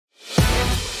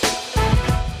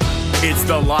It's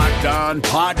the Locked On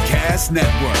Podcast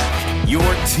Network, your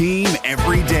team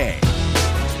every day.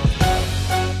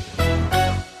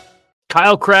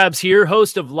 Kyle Krabs here,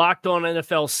 host of Locked On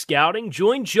NFL Scouting.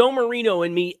 Join Joe Marino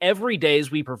and me every day as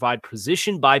we provide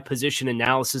position-by-position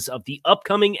analysis of the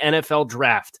upcoming NFL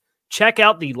Draft. Check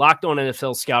out the Locked On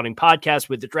NFL Scouting podcast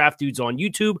with the Draft Dudes on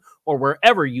YouTube or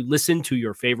wherever you listen to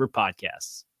your favorite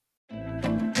podcasts.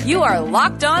 You are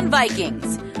Locked On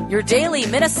Vikings, your daily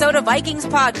Minnesota Vikings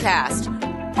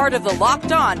podcast. Part of the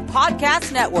Locked On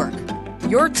Podcast Network,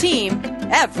 your team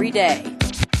every day.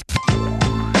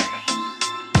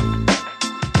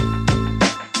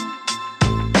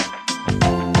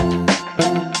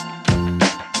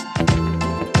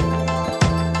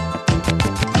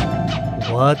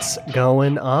 What's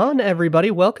going on,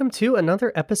 everybody? Welcome to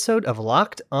another episode of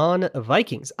Locked On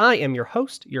Vikings. I am your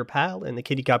host, your pal, and the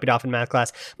kid you copied off in math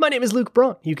class. My name is Luke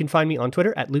Braun. You can find me on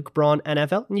Twitter at Luke Braun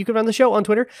NFL, and you can find the show on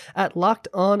Twitter at Locked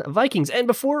On Vikings. And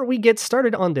before we get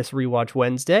started on this Rewatch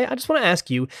Wednesday, I just want to ask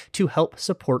you to help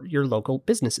support your local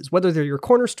businesses. Whether they're your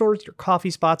corner stores, your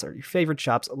coffee spots, or your favorite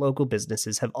shops, local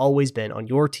businesses have always been on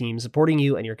your team supporting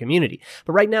you and your community.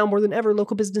 But right now, more than ever,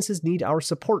 local businesses need our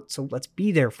support, so let's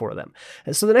be there for them.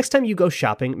 So the next time you go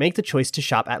shopping, make the choice to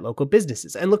shop at local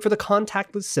businesses and look for the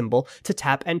contactless symbol to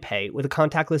tap and pay with a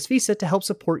contactless Visa to help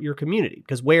support your community,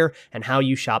 because where and how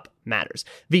you shop matters.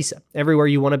 Visa, everywhere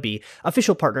you want to be,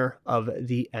 official partner of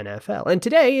the NFL. And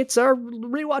today it's our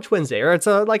Rewatch Wednesday, or it's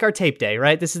like our tape day,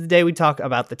 right? This is the day we talk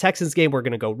about the Texans game. We're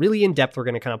going to go really in depth. We're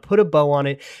going to kind of put a bow on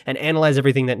it and analyze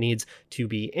everything that needs to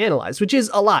be analyzed, which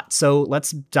is a lot. So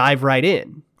let's dive right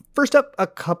in. First up, a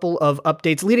couple of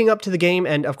updates leading up to the game,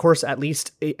 and of course, at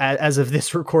least as of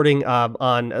this recording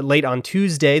late on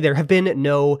Tuesday, there have been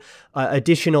no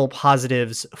additional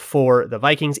positives for the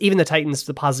Vikings. Even the Titans,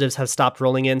 the positives have stopped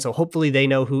rolling in, so hopefully they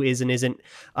know who is and isn't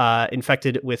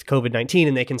infected with COVID-19,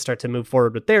 and they can start to move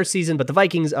forward with their season. But the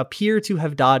Vikings appear to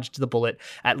have dodged the bullet,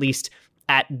 at least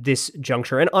at this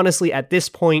juncture. And honestly, at this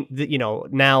point,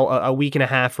 now a week and a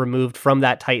half removed from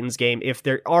that Titans game, if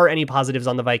there are any positives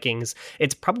on the Vikings,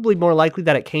 it's probably more likely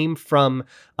that it came from,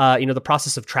 the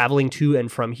process of traveling to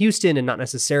and from Houston and not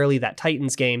necessarily that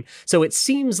Titans game. So it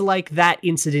seems like that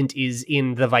incident is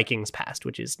in the Vikings past,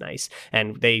 which is nice.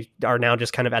 And they are now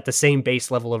just kind of at the same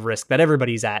base level of risk that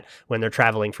everybody's at when they're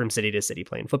traveling from city to city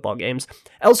playing football games.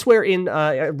 Elsewhere in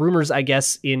rumors, I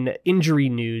guess, in injury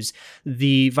news,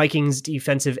 the Vikings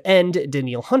defensive end,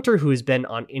 Danielle Hunter, who has been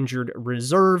on injured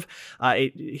reserve.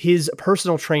 His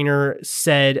personal trainer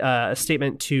said a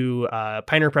statement to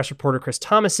Pioneer Press reporter Chris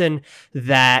Thomason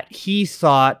that he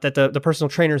thought that the personal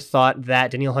trainer thought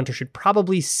that Danielle Hunter should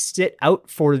probably sit out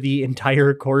for the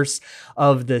entire course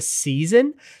of the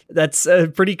season. That's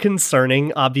pretty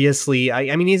concerning, obviously.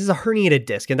 I mean, this is a herniated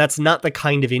disc, and that's not the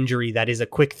kind of injury that is a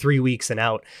quick 3 weeks and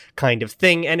out kind of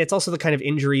thing. And it's also the kind of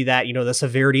injury that, the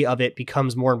severity of it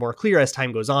becomes more and more clear as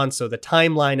time goes on. So the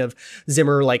timeline of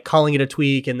Zimmer, calling it a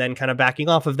tweak and then kind of backing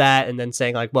off of that and then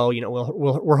saying well,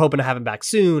 we're hoping to have him back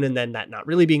soon. And then that not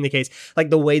really being the case,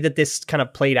 the way that this kind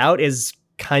of played out is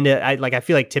kind of I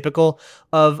feel like typical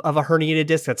of a herniated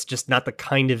disc. That's just not the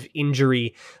kind of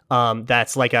injury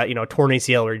that's like a torn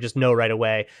ACL where you just know right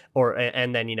away,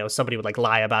 and then somebody would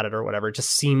lie about it or whatever. It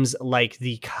just seems like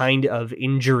the kind of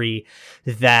injury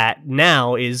that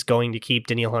now is going to keep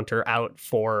Danielle Hunter out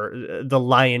for the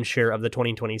lion's share of the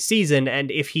 2020 season.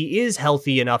 And if he is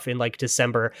healthy enough in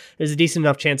December, there's a decent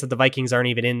enough chance that the Vikings aren't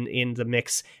even in the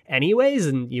mix anyways,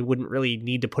 and you wouldn't really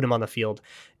need to put him on the field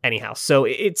anyhow. So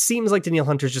it seems like Danielle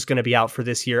Hunter's just going to be out for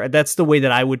this year. That's the way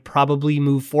that I would probably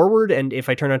move forward. And if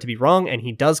I turn out to be wrong and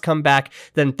he does come back,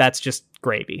 then that's just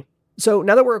gravy. So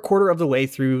now that we're a quarter of the way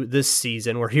through this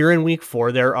season, we're here in week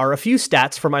 4, there are a few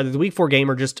stats from either the week 4 game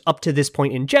or just up to this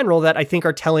point in general that I think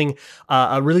are telling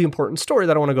a really important story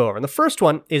that I want to go over. And the first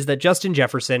one is that Justin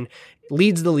Jefferson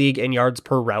leads the league in yards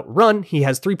per route run. He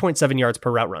has 3.7 yards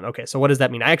per route run. Okay, so what does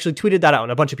that mean? I actually tweeted that out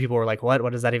and a bunch of people were like, what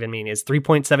does that even mean? Is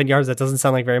 3.7 yards? That doesn't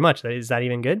sound like very much. Is that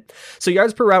even good? So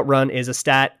yards per route run is a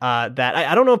stat that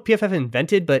I don't know if PFF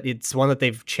invented, but it's one that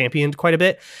they've championed quite a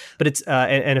bit, but it's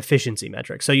an efficiency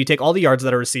metric. So you take all the yards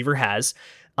that a receiver has,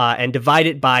 and divide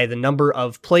it by the number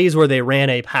of plays where they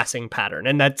ran a passing pattern.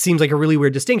 And that seems like a really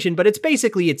weird distinction, but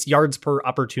it's yards per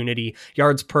opportunity,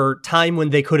 yards per time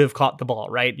when they could have caught the ball,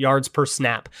 right? Yards per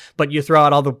snap. But you throw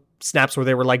out all the snaps where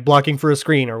they were like blocking for a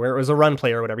screen or where it was a run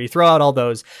play or whatever. You throw out all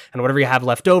those, and whatever you have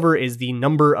left over is the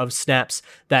number of snaps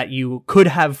that you could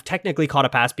have technically caught a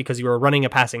pass because you were running a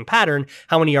passing pattern.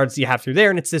 How many yards do you have through there?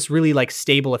 And it's this really like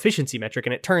stable efficiency metric.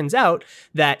 And it turns out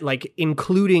that like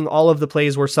including all of the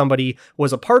plays where somebody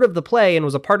was a part of the play and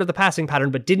was a part of the passing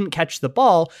pattern but didn't catch the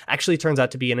ball actually turns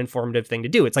out to be an informative thing to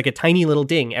do. It's like a tiny little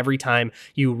ding every time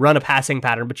you run a passing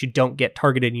pattern but you don't get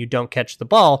targeted and you don't catch the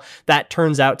ball. That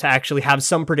turns out to actually have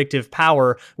some predictive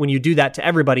power when you do that to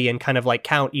everybody and kind of like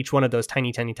count each one of those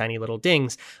tiny little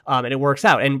dings, and it works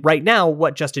out. And right now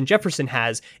what Justin Jefferson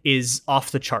has is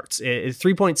off the charts.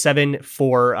 3.7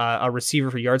 for a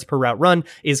receiver for yards per route run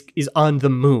is on the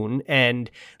moon, and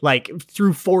like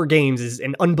through 4 games is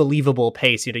an unbelievable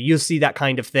pace. You'll see that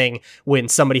kind of thing when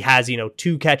somebody has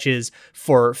 2 catches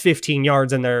for 15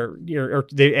 yards and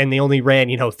they only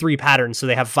ran 3 patterns, so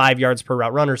they have 5 yards per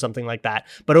route run or something like that.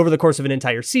 But over the course of an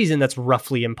entire season, that's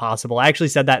roughly impossible. I actually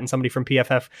said that, and somebody from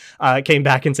PFF came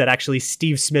back and said actually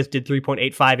Steve Smith did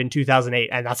 3.85 in 2008,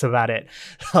 and that's about it.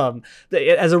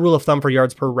 As a rule of thumb for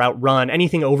yards per route run,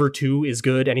 anything over 2 is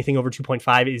good. Anything over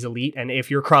 2.5 is elite. And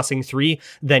if you're crossing 3,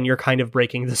 then you're kind of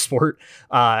breaking the sport.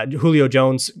 Julio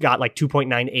Jones got like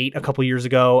 2.98 a couple years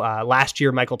ago. Last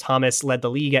year, Michael Thomas led the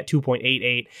league at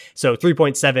 2.88. So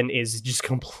 3.7 is just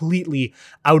completely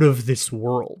out of this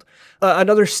world.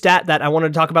 Another stat that I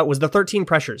wanted to talk about was the 13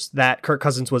 pressures that Kirk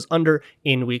Cousins was under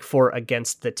in week 4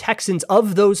 against the Texans.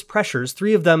 Of those pressures,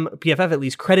 3 of them, PFF at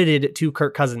least, credited to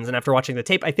Kirk Cousins. And after watching the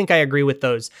tape, I think I agree with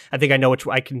those. I think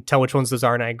I can tell which ones those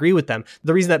are, and I agree with them.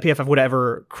 The reason that PFF would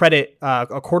ever credit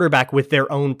a quarterback with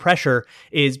their own pressure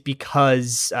is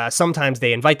because sometimes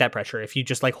they invite that pressure. If you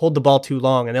just like hold the ball too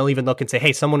long, and they'll even look and say,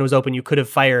 hey, someone was open, you could have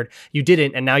fired, you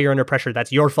didn't, and now you're under pressure.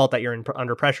 That's your fault that you're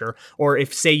under pressure. Or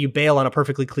if, say, you bail on a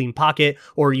perfectly clean pocket,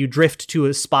 or you drift to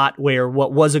a spot where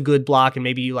what was a good block and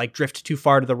maybe you like drift too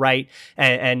far to the right,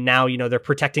 and now they're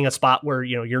protecting a spot where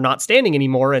you're not standing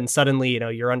anymore, and suddenly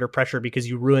you're under pressure because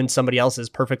you ruined somebody else's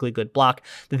perfectly good block.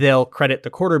 They'll credit the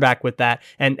quarterback with that,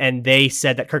 and they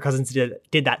said that Kirk Cousins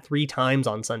did that 3 times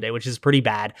on Sunday, which is pretty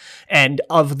bad. And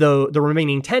of the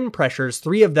remaining 10 pressures,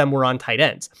 3 of them were on tight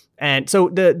ends. And so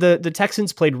the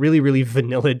Texans played really, really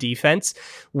vanilla defense,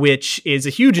 which is a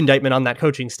huge indictment on that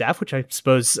coaching staff, which I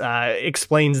suppose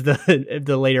explains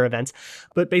the later events.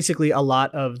 But basically, a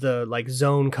lot of the like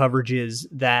zone coverages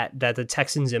that the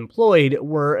Texans employed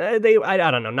were I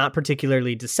don't know, not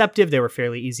particularly deceptive. They were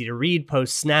fairly easy to read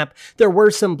post snap. There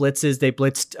were some blitzes. They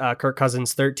blitzed Kirk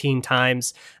Cousins 13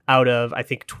 times out of, I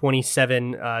think,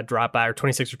 27 dropback or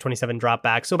 26 or 27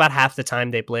 dropbacks. So about half the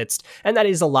time they blitzed. And that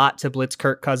is a lot to blitz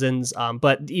Kirk Cousins.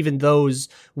 But even those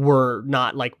were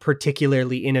not like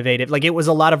particularly innovative. Like it was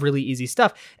a lot of really easy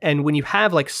stuff. And when you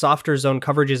have like softer zone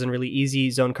coverages and really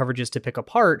easy zone coverages to pick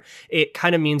apart, it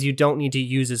kind of means you don't need to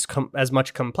use as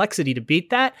much complexity to beat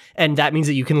that. And that means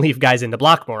that you can leave guys in the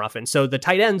block more often. So the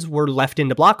tight ends were left in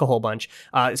to block a whole bunch.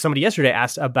 Somebody yesterday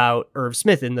asked about Irv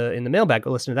Smith in the mailbag.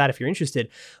 Go listen to that if you're interested.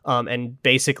 And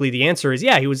basically the answer is,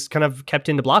 yeah, he was kind of kept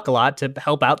into block a lot to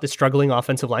help out the struggling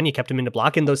offensive line. You kept him into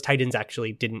block, and those tight ends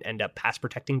actually didn't end up pass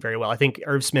protecting very well. I think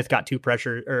Irv Smith got 2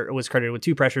 pressures, or was credited with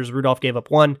 2 pressures. Rudolph gave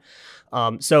up 1.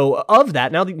 So of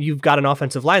that, now that you've got an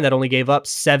offensive line that only gave up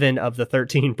 7 of the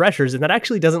 13 pressures, and that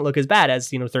actually doesn't look as bad as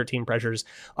 13 pressures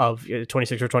of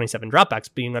 26 or 27 dropbacks.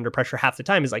 Being under pressure half the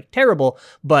time is like terrible,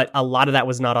 but a lot of that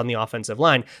was not on the offensive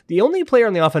line. The only player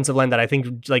on the offensive line that I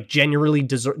think like genuinely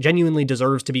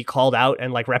deserves to be called out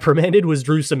and like reprimanded was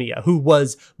Drew Samia, who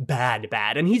was bad,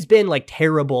 and he's been like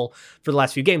terrible for the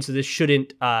last few games. So this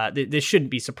shouldn't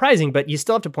be surprising, but you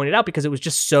still have to point it out because it was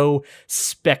just so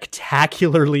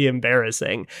spectacularly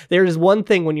embarrassing. There's one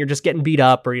thing when you're just getting beat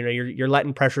up, or you're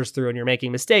letting pressures through and you're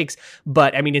making mistakes,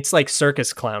 but I mean it's like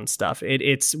circus clown stuff.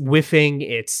 It's whiffing.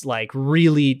 It's like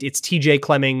really, it's TJ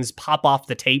Clemmings pop off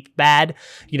the tape bad.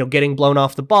 Getting blown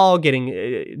off the ball,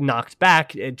 getting knocked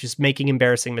back, just making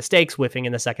embarrassing mistakes, whiffing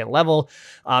in the second level.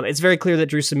 It's very clear that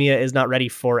Drew Samia is not ready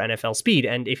for NFL speed,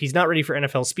 and if he's not ready for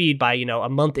NFL speed by a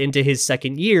month into his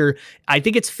second year, I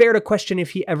think it's fair to question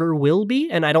if he ever will be.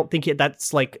 And I don't think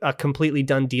that's like a completely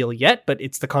done deal yet, but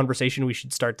it's the conversation we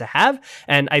should start to have.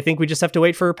 And I think we just have to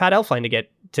wait for Pat Elflein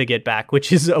to get back,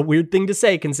 which is a weird thing to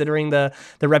say considering the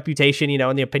reputation,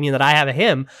 and the opinion that I have of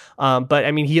him. But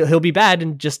I mean, he'll be bad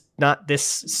in just not this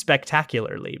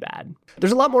spectacularly bad.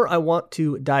 There's a lot more I want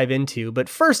to dive into, but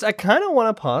first I kind of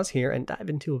want to pause here and dive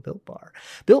into a Built Bar.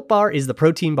 Built Bar is the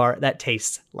protein bar that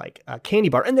tastes like a candy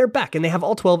bar, and they're back, and they have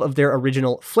all 12 of their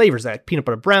original flavors. Like peanut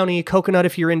butter brownie, coconut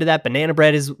if you're into that, banana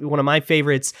bread is one of my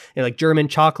favorites, and like German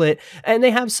chocolate, and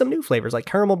they have some new flavors like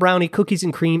caramel brownie, cookies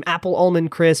and cream, apple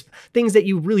almond crisp, things that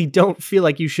you really don't feel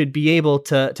like you should be able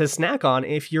to snack on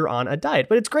if you're on a diet.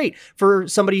 But it's great for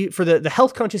somebody, for the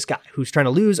health conscious guy who's trying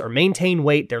to lose or maintain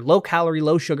weight. They're low calorie,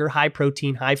 low sugar, high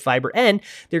protein, high fiber, and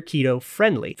they're keto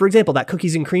friendly. For example, that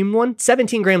cookies and cream one,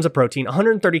 17 grams of protein,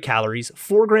 130 calories,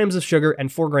 4 grams of sugar,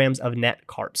 and 4 grams of net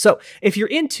carbs. So if you're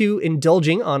into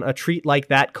indulging on a treat like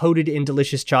that coated in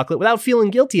delicious chocolate without feeling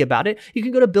guilty about it, you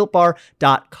can go to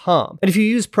BuiltBar.com. And if you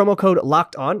use promo code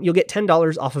LOCKEDON, you'll get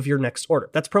 $10 off of your next order.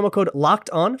 That's promo code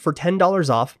LOCKEDON for $10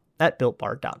 off at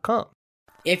BuiltBar.com.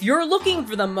 If you're looking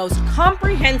for the most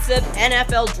comprehensive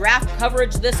NFL draft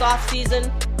coverage this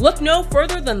offseason, look no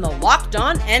further than the Locked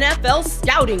On NFL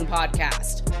Scouting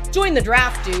Podcast. Join the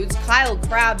draft dudes, Kyle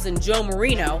Krabs and Joe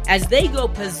Marino, as they go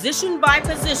position by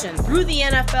position through the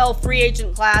NFL free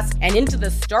agent class and into the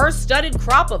star-studded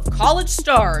crop of college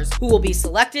stars who will be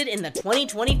selected in the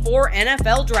 2024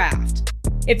 NFL Draft.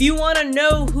 If you want to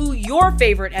know who your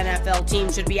favorite NFL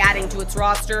team should be adding to its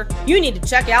roster, you need to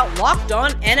check out Locked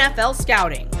On NFL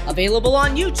Scouting, available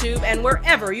on YouTube and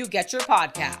wherever you get your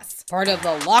podcasts. Part of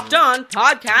the Locked On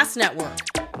Podcast Network,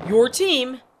 your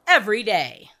team every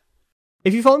day.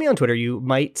 If you follow me on Twitter, you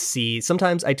might see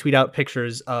sometimes I tweet out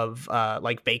pictures of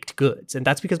like baked goods. And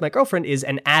that's because my girlfriend is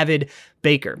an avid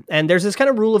baker. And there's this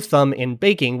kind of rule of thumb in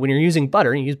baking when you're using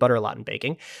butter, and you use butter a lot in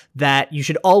baking, that you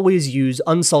should always use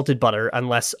unsalted butter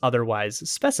unless otherwise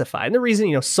specified. And the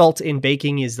reason, salt in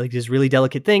baking is like this really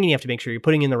delicate thing, and you have to make sure you're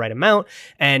putting in the right amount.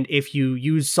 And if you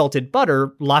use salted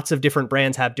butter, lots of different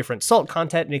brands have different salt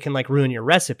content, and it can like ruin your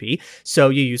recipe. So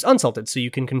you use unsalted, so you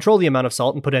can control the amount of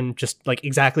salt and put in just like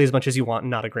exactly as much as you want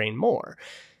and not a grain more.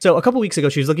 So a couple weeks ago,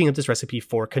 she was looking at this recipe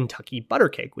for Kentucky butter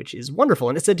cake, which is wonderful.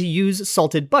 And it said to use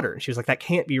salted butter. And she was like, that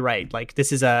can't be right. Like,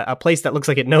 this is a place that looks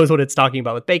like it knows what it's talking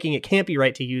about with baking. It can't be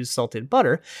right to use salted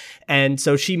butter. And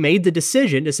so she made the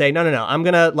decision to say, no, I'm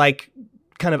going to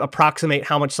kind of approximate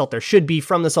how much salt there should be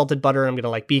from the salted butter. I'm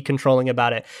going to be controlling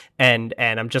about it. And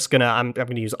I'm just going to, I'm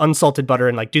going to use unsalted butter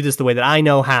and do this the way that I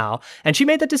know how. And she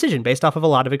made that decision based off of a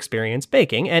lot of experience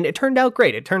baking. And it turned out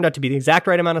great. It turned out to be the exact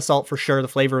right amount of salt for sure. The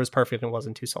flavor was perfect and it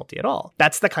wasn't too salty at all.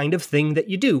 That's the kind of thing that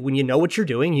you do. When you know what you're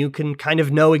doing, you can kind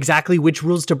of know exactly which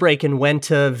rules to break and when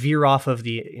to veer off of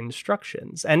the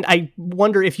instructions. And I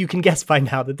wonder if you can guess by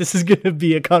now that this is going to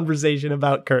be a conversation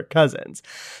about Kirk Cousins.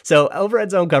 So over at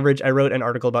Zone Coverage, I wrote an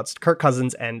article about Kirk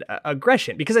Cousins and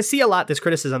aggression, because I see a lot this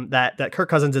criticism that Kirk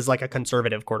Cousins is like a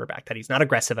conservative quarterback, that he's not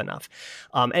aggressive enough.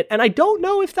 And I don't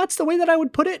know if that's the way that I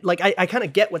would put it. Like, I kind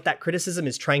of get what that criticism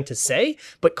is trying to say,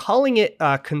 but calling it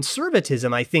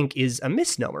conservatism, I think, is a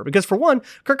misnomer. Because for one,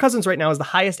 Kirk Cousins right now is the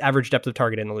highest average depth of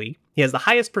target in the league. He has the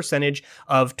highest percentage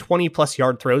of 20-plus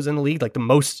yard throws in the league, like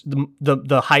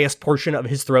the highest portion of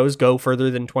his throws go further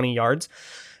than 20 yards.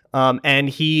 And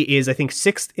he is, I think,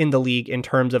 6th in the league in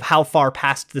terms of how far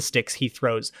past the sticks he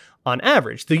throws on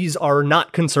average. These are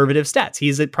not conservative stats.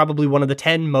 He's at probably one of the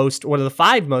 10 most, one of the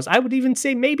 5 most, I would even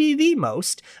say maybe the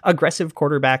most aggressive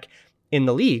quarterback in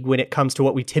the league when it comes to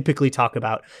what we typically talk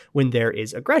about when there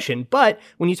is aggression. But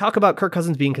when you talk about Kirk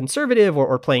Cousins being conservative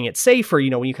or playing it safe, or,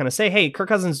 when you kind of say, hey, Kirk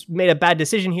Cousins made a bad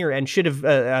decision here and should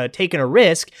have taken a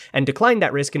risk and declined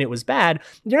that risk and it was bad,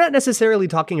 you're not necessarily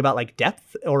talking about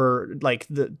depth or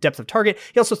the depth of target.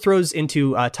 He also throws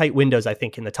into tight windows, I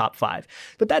think, in the top 5.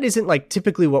 But that isn't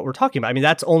typically what we're talking about. I mean,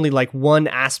 that's only one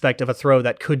aspect of a throw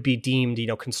that could be deemed,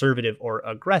 conservative or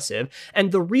aggressive.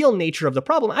 And the real nature of the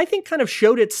problem, I think, kind of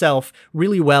showed itself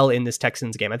really well in this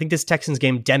Texans game. I think this Texans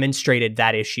game demonstrated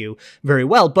that issue very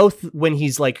well, both when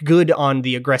he's good on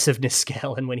the aggressiveness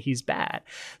scale and when he's bad.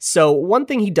 So one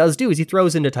thing he does do is he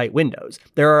throws into tight windows.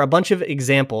 There are a bunch of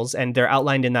examples, and they're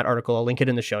outlined in that article. I'll link it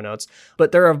in the show notes.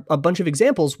 But there are a bunch of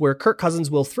examples where Kirk Cousins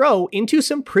will throw into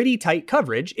some pretty tight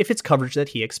coverage if it's coverage that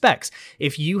he expects.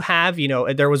 If you have,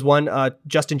 there was one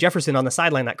Justin Jefferson on the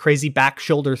sideline, that crazy back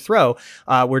shoulder throw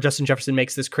where Justin Jefferson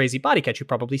makes this crazy body catch. You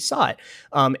probably saw it.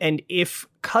 And if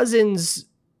Cousins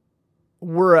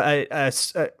were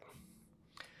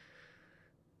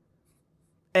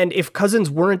And if Cousins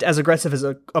weren't as aggressive as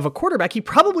of a quarterback, he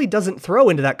probably doesn't throw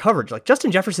into that coverage. Like,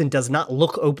 Justin Jefferson does not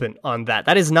look open on that.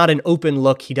 That is not an open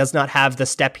look. He does not have the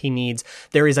step he needs.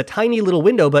 There is a tiny little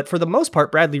window, but for the most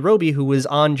part, Bradley Roby, who was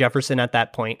on Jefferson at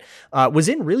that point, was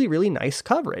in really, really nice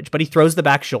coverage. But he throws the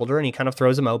back shoulder and he kind of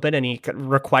throws him open, and he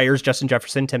requires Justin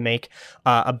Jefferson to make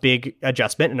a big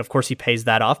adjustment. And of course, he pays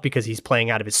that off because he's playing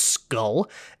out of his skull,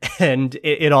 and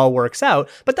it all works out.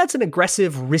 But that's an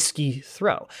aggressive, risky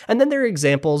throw. And then there are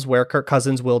examples where Kirk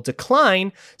Cousins will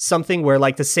decline something where,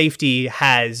 like, the safety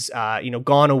has,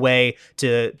 gone away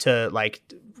to like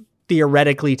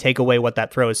theoretically take away what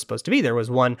that throw is supposed to be. There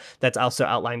was one that's also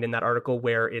outlined in that article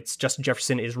where it's Justin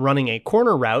Jefferson is running a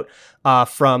corner route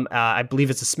from, I believe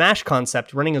it's a smash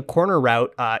concept, running a corner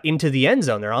route into the end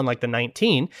zone. They're on like the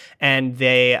 19, and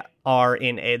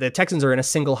the Texans are in a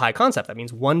single high concept. That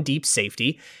means one deep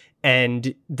safety,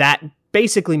 and that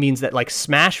basically means that, like,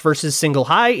 smash versus single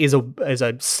high is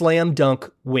a slam dunk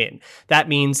win. That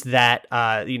means that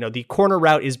the corner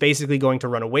route is basically going to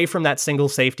run away from that single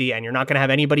safety, and you're not going to have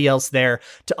anybody else there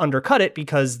to undercut it,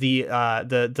 because the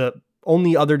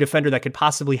only other defender that could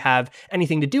possibly have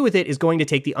anything to do with it is going to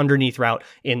take the underneath route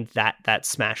in that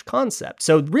smash concept.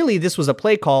 So really, this was a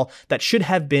play call that should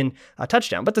have been a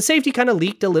touchdown, but the safety kind of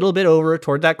leaked a little bit over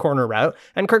toward that corner route,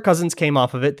 and Kirk Cousins came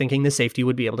off of it thinking the safety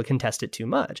would be able to contest it too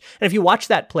much. And if you watch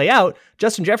that play out,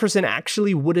 Justin Jefferson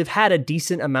actually would have had a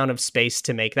decent amount of space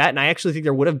to make that, and I actually think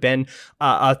there would have been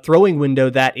a throwing window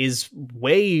that is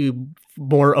way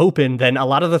more open than a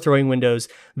lot of the throwing windows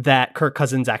that Kirk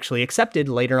Cousins actually accepted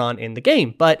later on in the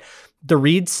game. But the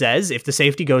read says if the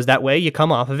safety goes that way, you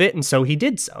come off of it, and so he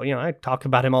did so. I talk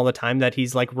about him all the time that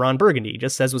he's like Ron Burgundy. He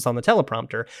just says what's on the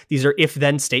teleprompter. These are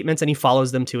if-then statements, and he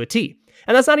follows them to a T.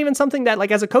 And that's not even something that,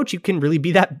 like, as a coach, you can really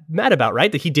be that mad about,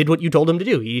 right? That he did what you told him to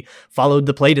do. He followed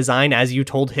the play design as you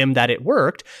told him that it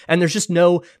worked, and there's just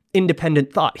no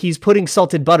independent thought. He's putting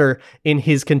salted butter in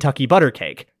his Kentucky butter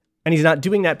cake. And he's not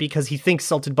doing that because he thinks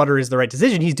salted butter is the right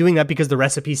decision. He's doing that because the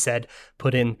recipe said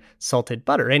put in salted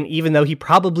butter. And even though he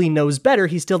probably knows better,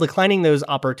 he's still declining those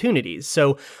opportunities.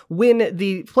 So when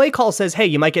the play call says, hey,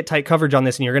 you might get tight coverage on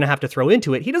this and you're going to have to throw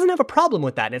into it, he doesn't have a problem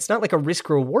with that. And it's not like a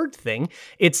risk-reward thing.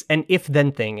 It's an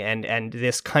if-then thing, and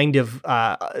this kind of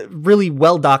really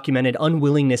well-documented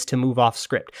unwillingness to move off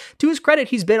script. To his credit,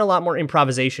 he's been a lot more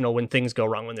improvisational when things go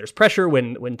wrong, when there's pressure,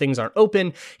 when things aren't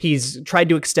open. He's tried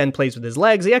to extend plays with his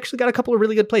legs. He actually got a couple of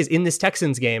really good plays in this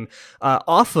Texans game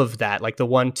off of that, like the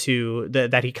 1-2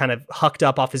 that he kind of hucked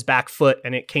up off his back foot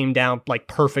and it came down like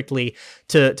perfectly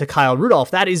to Kyle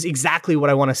Rudolph. That is exactly what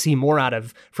I want to see more out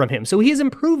of from him. So he is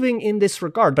improving in this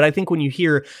regard. But I think when you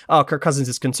hear, oh, Kirk Cousins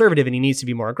is conservative and he needs to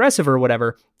be more aggressive or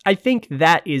whatever, I think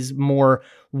that is more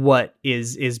what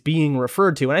is being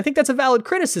referred to. And I think that's a valid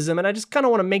criticism, and I just kind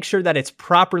of want to make sure that it's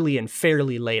properly and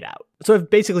fairly laid out. So I've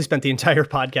basically spent the entire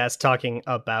podcast talking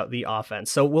about the offense.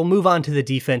 So we'll move on to the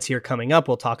defense here coming up.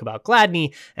 We'll talk about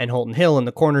Gladney and Holton Hill and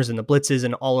the corners and the blitzes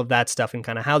and all of that stuff, and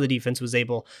kind of how the defense was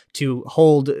able to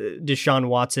hold Deshaun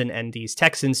Watson and these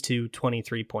Texans to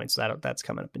 23 points. That's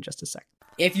coming up in just a second.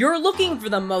 If you're looking for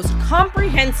the most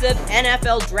comprehensive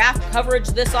NFL draft coverage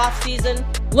this offseason,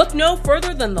 look no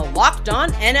further than the Locked On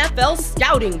NFL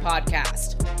Scouting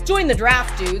Podcast. Join the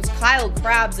draft dudes, Kyle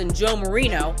Krabs and Joe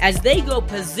Marino, as they go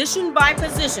position by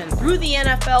position through the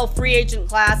NFL free agent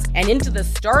class and into the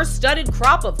star-studded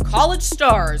crop of college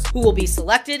stars who will be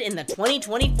selected in the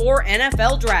 2024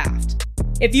 NFL Draft.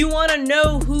 If you want to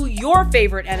know who your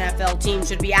favorite NFL team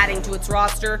should be adding to its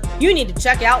roster, you need to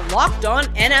check out Locked On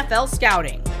NFL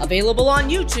Scouting, available on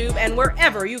YouTube and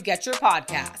wherever you get your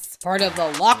podcasts. Part of the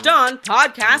Locked On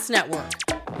Podcast Network,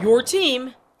 your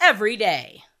team every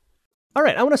day. All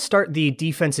right, I want to start the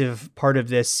defensive part of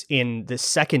this in the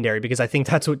secondary because I think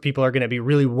that's what people are going to be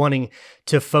really wanting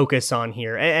to focus on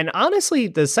here. And honestly,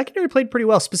 the secondary played pretty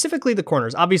well, specifically the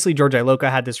corners. Obviously, George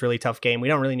Iloka had this really tough game. We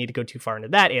don't really need to go too far into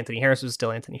that. Anthony Harris was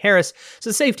still Anthony Harris. So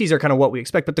the safeties are kind of what we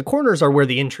expect, but the corners are where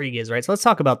the intrigue is, right? So let's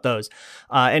talk about those.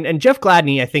 And Jeff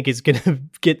Gladney, I think, is going to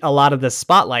get a lot of the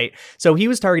spotlight. So he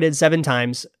was targeted 7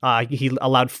 times. He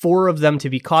allowed 4 of them to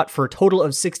be caught for a total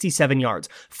of 67 yards.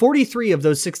 43 of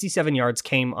those 67 yards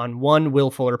came on one Will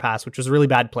Fuller pass, which was a really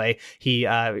bad play. He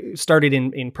started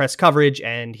in press coverage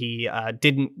and he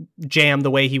didn't jam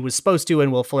the way he was supposed to,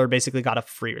 and Will Fuller basically got a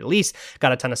free release,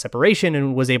 got a ton of separation,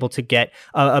 and was able to get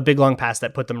a big long pass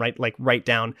that put them right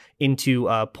down into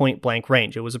point blank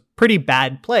range. It was a pretty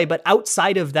bad play, but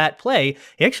outside of that play,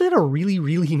 he actually had a really,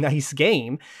 really nice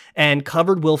game and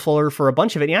covered Will Fuller for a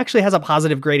bunch of it. He actually has a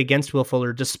positive grade against Will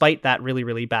Fuller despite that really,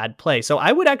 really bad play. So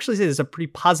I would actually say this is a pretty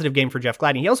positive game for Jeff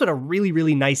Gladney. He also had a really,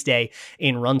 really nice day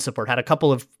in run support. Had a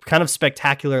couple of kind of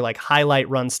spectacular like highlight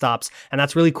run stops, and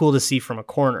that's really cool to see from a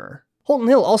corner. Holton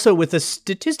Hill also with a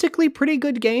statistically pretty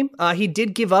good game. He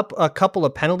did give up a couple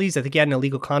of penalties. I think he had an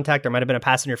illegal contact. There might have been a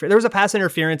pass interference. There was a pass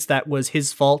interference that was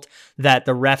his fault that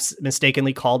the refs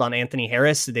mistakenly called on Anthony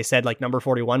Harris. They said like number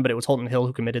 41, but it was Holton Hill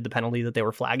who committed the penalty that they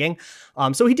were flagging.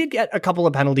 So he did get a couple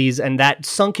of penalties, and that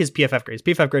sunk his PFF grade. His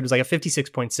PFF grade was like a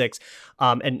 56.6,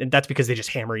 and that's because they just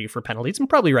hammer you for penalties, and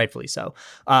probably rightfully so.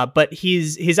 But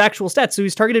his actual stats, so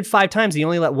he's targeted 5 times. He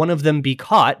only let one of them be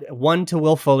caught, one to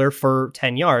Will Fuller for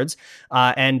 10 yards.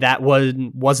 And that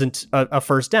wasn't a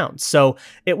first down. So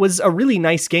it was a really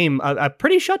nice game, a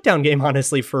pretty shutdown game,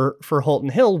 honestly, for Holton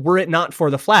Hill, were it not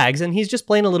for the flags. And he's just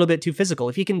playing a little bit too physical.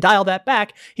 If he can dial that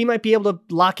back, he might be able to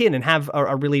lock in and have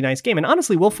a really nice game. And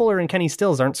honestly, Will Fuller and Kenny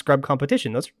Stills aren't scrub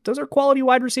competition. Those are quality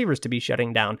wide receivers to be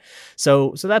shutting down.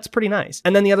 So that's pretty nice.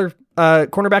 And then the other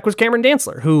cornerback was Cameron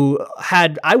Dantzler, who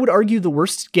had, I would argue, the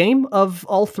worst game of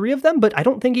all 3 of them, but I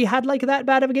don't think he had like that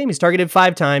bad of a game. He's targeted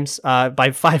 5 times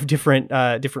by 5 different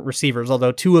receivers,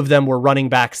 although 2 of them were running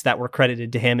backs that were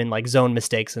credited to him in like zone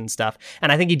mistakes and stuff.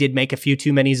 And I think he did make a few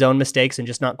too many zone mistakes and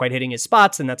just not quite hitting his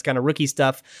spots. And that's kind of rookie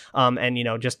stuff. And,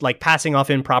 just like passing off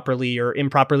improperly or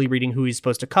improperly reading who he's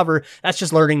supposed to cover. That's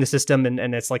just learning the system.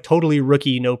 And it's like totally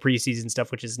rookie, no preseason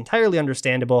stuff, which is entirely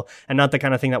understandable and not the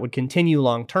kind of thing that would continue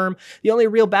long term. The only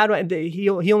real bad one, he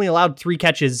only allowed 3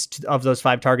 catches of those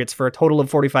 5 targets for a total of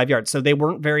 45 yards. So they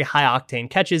weren't very high octane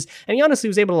catches. And he honestly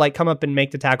was able to like come up and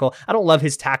make the tackle. I don't love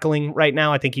his tackling right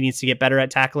now. I think he needs to get better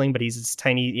at tackling, but he's this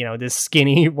tiny, this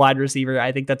skinny wide receiver.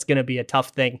 I think that's going to be a tough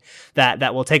thing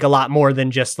that will take a lot more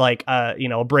than just like,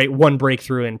 one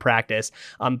breakthrough in practice.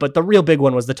 But the real big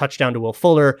one was the touchdown to Will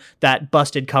Fuller, that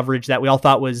busted coverage that we all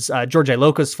thought was George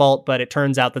Iloka's fault, but it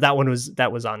turns out that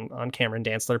was on Cameron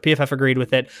Dantzler. PFF agreed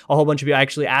with it. A whole bunch of people, I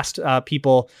actually asked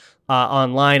people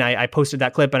online. I posted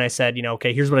that clip and I said,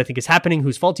 okay, here's what I think is happening.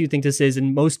 Whose fault do you think this is?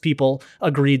 And most people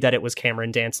agreed that it was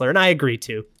Cameron Dantzler, and I agreed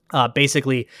too.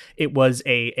 Basically, it was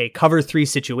a cover 3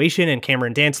 situation, and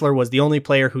Cameron Dantzler was the only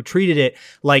player who treated it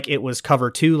like it was cover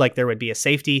 2, like there would be a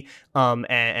safety.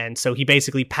 And so he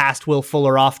basically passed Will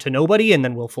Fuller off to nobody, and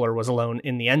then Will Fuller was alone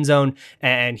in the end zone,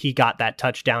 and he got that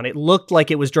touchdown. It looked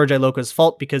like it was George Iloka's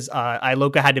fault because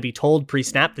Iloka had to be told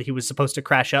pre-snap that he was supposed to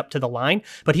crash up to the line,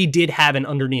 but he did have an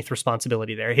underneath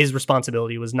responsibility there. His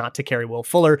responsibility was not to carry Will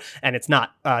Fuller, and it's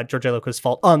not George Iloka's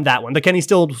fault on that one. The Kenny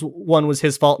Stills one was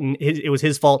his fault, and it was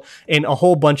his fault in a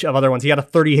whole bunch of other ones. He got a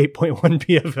 38.1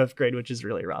 PFF grade, which is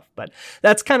really rough, but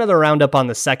that's kind of the roundup on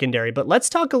the secondary. But let's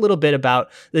talk a little bit about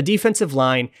the defensive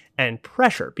line and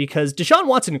pressure, because Deshaun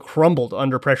Watson crumbled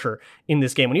under pressure in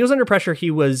this game. When he was under pressure, he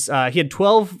had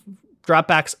 12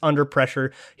 dropbacks under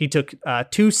pressure. He took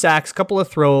 2 sacks, couple of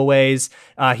throwaways.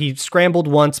 He scrambled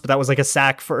once, but that was like a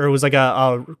sack it was like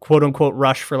a quote unquote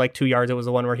rush for like 2 yards. It was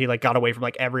the one where he like got away from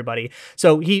like everybody.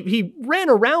 So he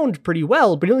ran around pretty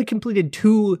well, but he only completed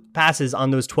 2 passes on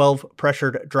those 12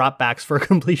 pressured dropbacks for a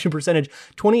completion percentage,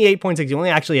 28.6. He only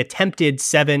actually attempted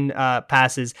 7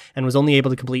 passes and was only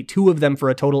able to complete 2 of them for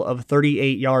a total of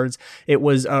 38 yards. It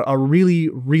was a really,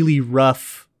 really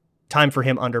rough time for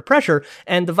him under pressure,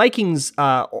 and the Vikings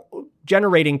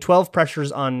generating 12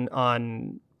 pressures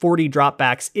on 40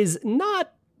 dropbacks is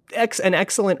not an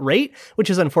excellent rate, which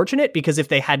is unfortunate because if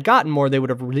they had gotten more, they would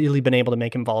have really been able to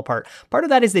make him fall apart. Part of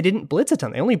that is they didn't blitz a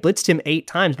ton. They only blitzed him 8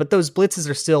 times, but those blitzes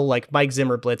are still like Mike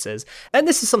Zimmer blitzes. And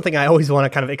this is something I always want to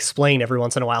kind of explain every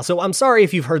once in a while. So I'm sorry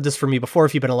if you've heard this from me before,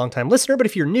 if you've been a long time listener, but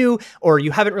if you're new or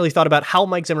you haven't really thought about how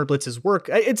Mike Zimmer blitzes work,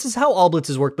 it's just how all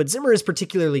blitzes work, but Zimmer is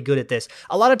particularly good at this.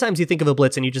 A lot of times you think of a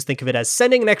blitz and you just think of it as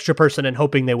sending an extra person and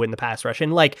hoping they win the pass rush.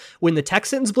 And like when the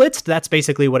Texans blitzed, that's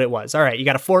basically what it was. All right, you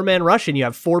got a 4-man rush and you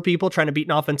have 4 people trying to beat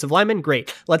an offensive lineman.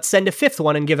 Great. Let's send a 5th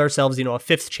one and give ourselves, a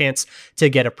 5th chance to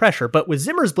get a pressure. But with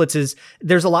Zimmer's blitzes,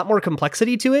 there's a lot more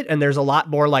complexity to it. And there's a lot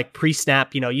more like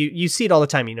pre-snap, you see it all the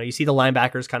time. You see the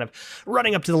linebackers kind of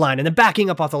running up to the line and then backing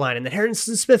up off the line. And then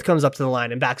Harrison Smith comes up to the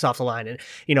line and backs off the line. And,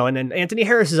 and then Anthony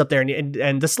Harris is up there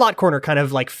and the slot corner kind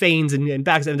of like feigns and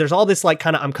backs. And there's all this like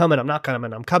kind of, I'm coming, I'm not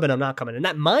coming, I'm coming, I'm not coming. And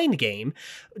that mind game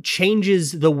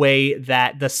changes the way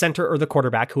that the center or the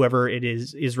quarterback, whoever it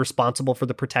is responsible for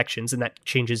the protections. And that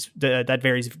changes, that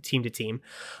varies team to team.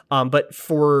 But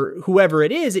for whoever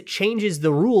it is, it changes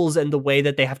the rules and the way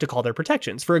that they have to call their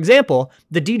protections. For example,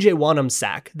 the DJ Wanham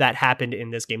sack that happened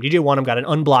in this game. DJ Wanham got an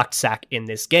unblocked sack in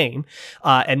this game,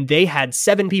 and they had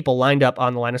 7 people lined up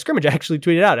on the line of scrimmage. I actually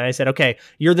tweeted out and I said, okay,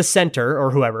 you're the center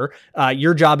or whoever.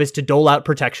 Your job is to dole out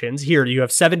protections. Here, you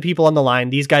have 7 people on the line.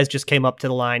 These guys just came up to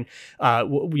the line.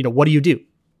 What do you do?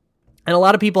 And a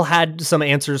lot of people had some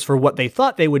answers for what they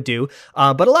thought they would do,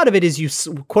 but a lot of it is you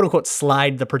quote unquote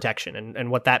slide the protection.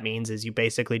 And what that means is you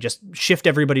basically just shift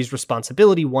everybody's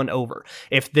responsibility one over.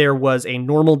 If there was a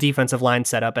normal defensive line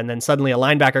setup and then suddenly a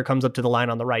linebacker comes up to the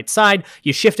line on the right side,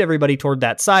 you shift everybody toward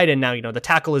that side. And now, the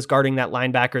tackle is guarding that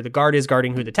linebacker, the guard is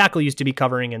guarding who the tackle used to be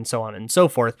covering, and so on and so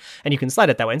forth. And you can slide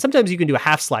it that way. And sometimes you can do a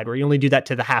half slide where you only do that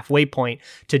to the halfway point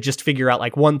to just figure out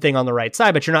like one thing on the right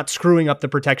side, but you're not screwing up the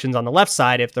protections on the left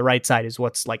side if the right side is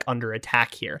what's like under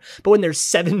attack here. But when there's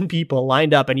 7 people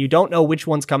lined up and you don't know which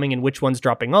one's coming and which one's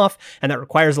dropping off, and that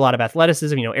requires a lot of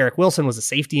athleticism. Eric Wilson was a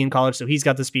safety in college, so he's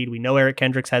got the speed. We know Eric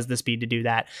Kendricks has the speed to do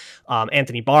that.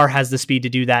 Anthony Barr has the speed to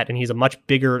do that, and he's a much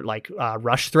bigger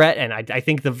rush threat. And I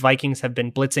think the Vikings have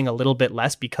been blitzing a little bit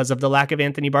less because of the lack of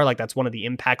Anthony Barr. Like that's one of the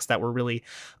impacts that we're really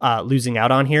losing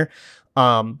out on here.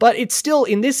 But it still,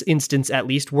 in this instance at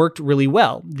least, worked really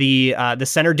well. The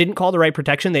center didn't call the right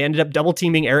protection. They ended up double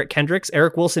teaming Eric Kendricks.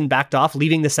 Eric Wilson backed off,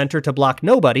 leaving the center to block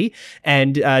nobody,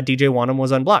 and DJ Wanham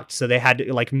was unblocked. So they had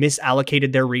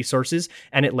misallocated their resources,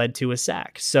 and it led to a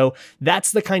sack. So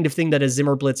that's the kind of thing that a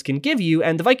Zimmer blitz can give you,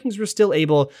 and the Vikings were still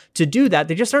able to do that.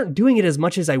 They just aren't doing it as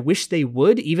much as I wish they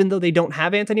would, even though they don't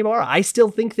have Anthony Barr. I still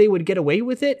think they would get away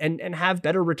with it and have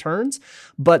better returns,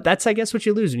 but that's, I guess, what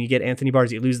you lose when you get Anthony Barr.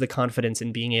 You lose the confidence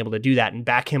in being able to do that and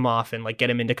back him off and get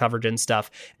him into coverage and stuff.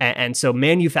 And so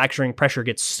manufacturing pressure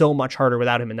gets so much harder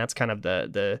without him. And that's kind of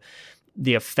the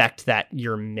effect that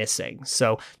you're missing.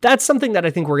 So that's something that I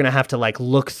think we're going to have to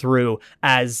look through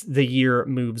as the year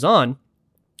moves on.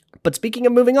 But speaking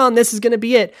of moving on, this is going to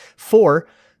be it for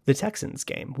the Texans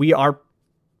game. We are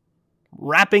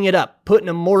wrapping it up, putting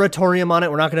a moratorium on it.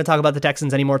 We're not going to talk about the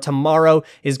Texans anymore. Tomorrow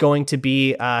is going to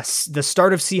be the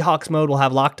start of Seahawks mode. We'll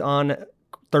have Locked On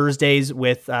Thursdays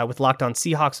with Locked On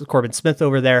Seahawks with Corbin Smith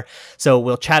over there. So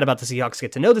we'll chat about the Seahawks,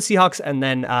 get to know the Seahawks, and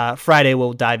then Friday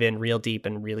we'll dive in real deep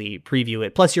and really preview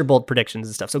it, plus your bold predictions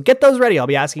and stuff. So get those ready. I'll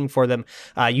be asking for them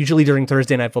usually during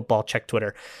Thursday Night Football. Check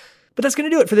Twitter. But that's going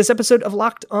to do it for this episode of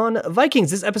Locked On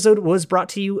Vikings. This episode was brought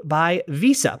to you by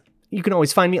Visa. You can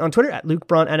always find me on Twitter at Luke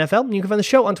Braun NFL, and you can find the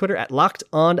show on Twitter at Locked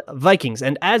On Vikings.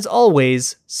 And as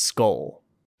always, Skol.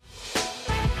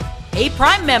 Hey,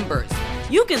 Prime members,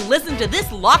 you can listen to this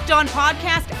Locked On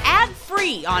podcast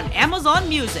ad-free on Amazon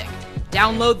Music.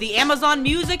 Download the Amazon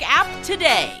Music app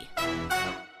today.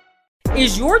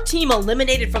 Is your team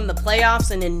eliminated from the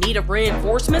playoffs and in need of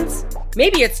reinforcements?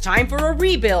 Maybe it's time for a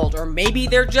rebuild, or maybe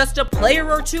they're just a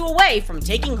player or two away from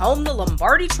taking home the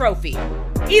Lombardi Trophy.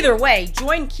 Either way,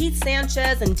 join Keith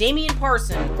Sanchez and Damian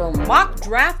Parson for Mock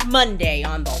Draft Monday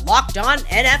on the Locked On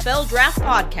NFL Draft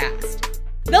Podcast.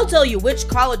 They'll tell you which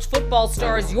college football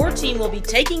stars your team will be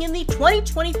taking in the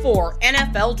 2024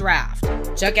 NFL Draft.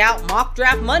 Check out Mock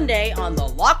Draft Monday on the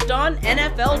Locked On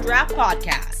NFL Draft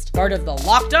Podcast, part of the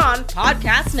Locked On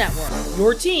Podcast Network.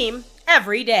 Your team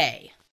every day.